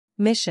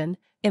Mission: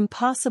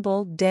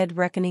 Impossible Dead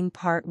Reckoning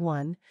Part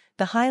 1,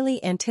 the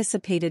highly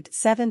anticipated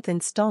seventh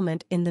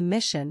installment in the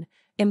Mission: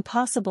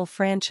 Impossible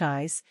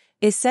franchise,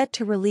 is set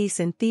to release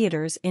in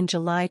theaters in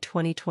July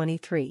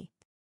 2023.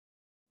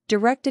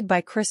 Directed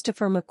by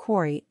Christopher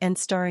McQuarrie and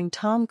starring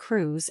Tom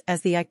Cruise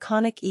as the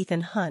iconic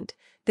Ethan Hunt,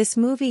 this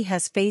movie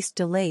has faced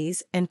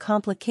delays and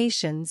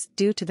complications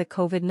due to the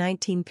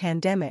COVID-19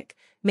 pandemic,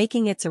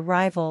 making its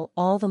arrival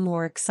all the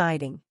more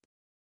exciting.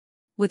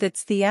 With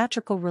its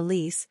theatrical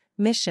release,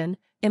 Mission: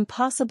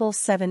 Impossible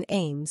 7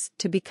 aims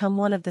to become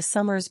one of the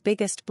summer's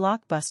biggest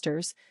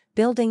blockbusters,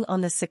 building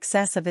on the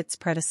success of its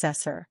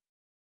predecessor.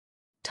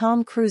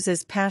 Tom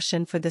Cruise's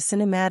passion for the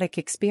cinematic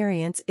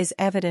experience is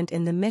evident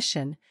in the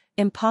Mission: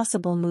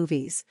 Impossible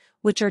movies,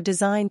 which are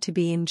designed to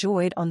be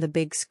enjoyed on the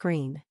big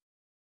screen.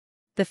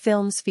 The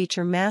films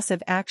feature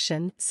massive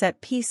action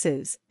set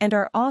pieces and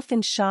are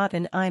often shot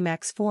in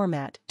IMAX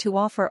format to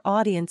offer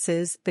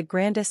audiences the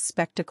grandest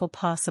spectacle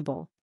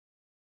possible.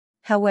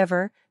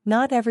 However,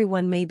 not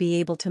everyone may be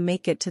able to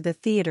make it to the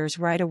theaters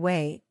right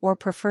away or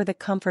prefer the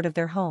comfort of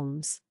their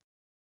homes.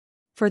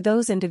 For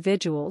those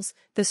individuals,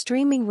 the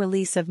streaming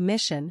release of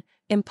Mission: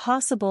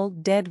 Impossible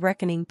Dead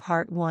Reckoning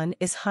Part 1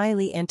 is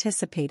highly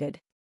anticipated.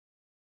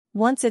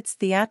 Once its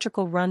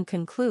theatrical run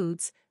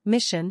concludes,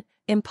 Mission: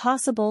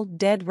 Impossible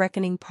Dead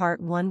Reckoning Part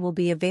 1 will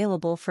be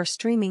available for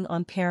streaming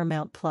on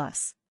Paramount+.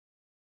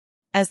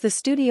 As the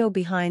studio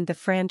behind the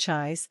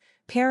franchise,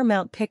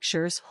 Paramount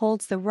Pictures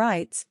holds the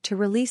rights to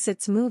release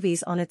its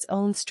movies on its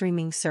own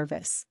streaming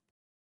service.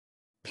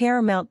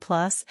 Paramount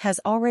Plus has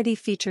already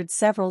featured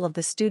several of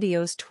the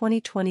studio's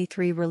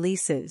 2023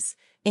 releases,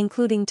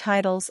 including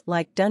titles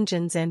like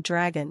Dungeons &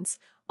 Dragons,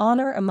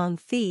 Honor Among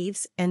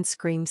Thieves, and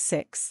Scream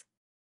 6.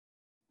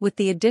 With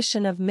the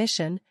addition of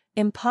Mission: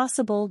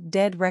 Impossible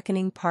Dead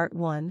Reckoning Part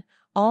 1,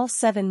 all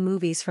 7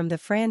 movies from the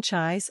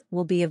franchise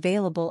will be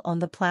available on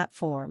the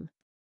platform.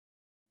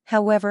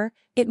 However,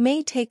 it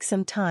may take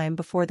some time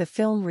before the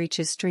film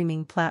reaches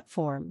streaming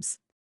platforms.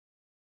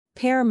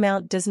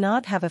 Paramount does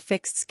not have a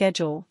fixed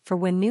schedule for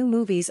when new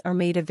movies are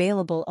made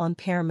available on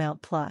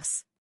Paramount+.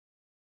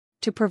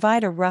 To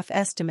provide a rough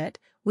estimate,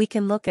 we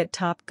can look at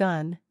Top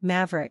Gun: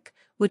 Maverick,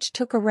 which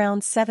took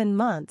around 7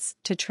 months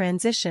to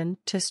transition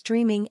to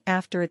streaming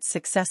after its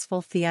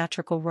successful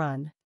theatrical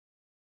run.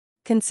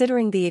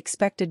 Considering the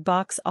expected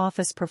box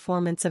office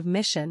performance of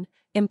Mission: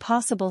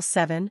 Impossible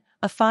 7,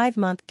 a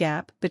 5-month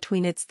gap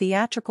between its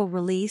theatrical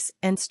release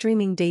and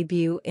streaming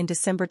debut in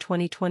December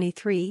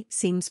 2023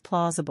 seems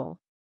plausible.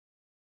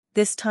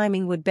 This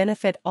timing would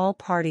benefit all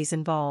parties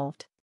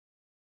involved.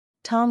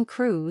 Tom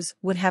Cruise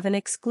would have an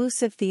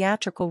exclusive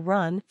theatrical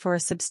run for a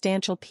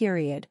substantial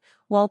period,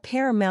 while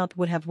Paramount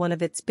would have one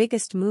of its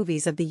biggest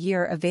movies of the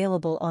year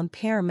available on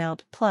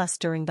Paramount+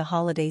 during the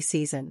holiday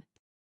season.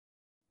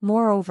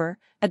 Moreover,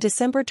 a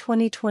December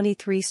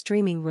 2023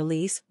 streaming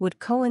release would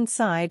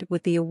coincide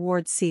with the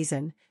awards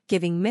season,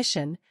 giving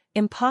Mission: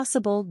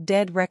 Impossible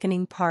Dead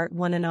Reckoning Part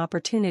 1 an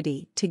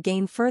opportunity to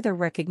gain further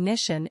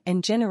recognition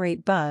and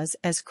generate buzz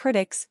as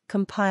critics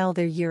compile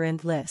their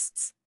year-end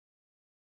lists.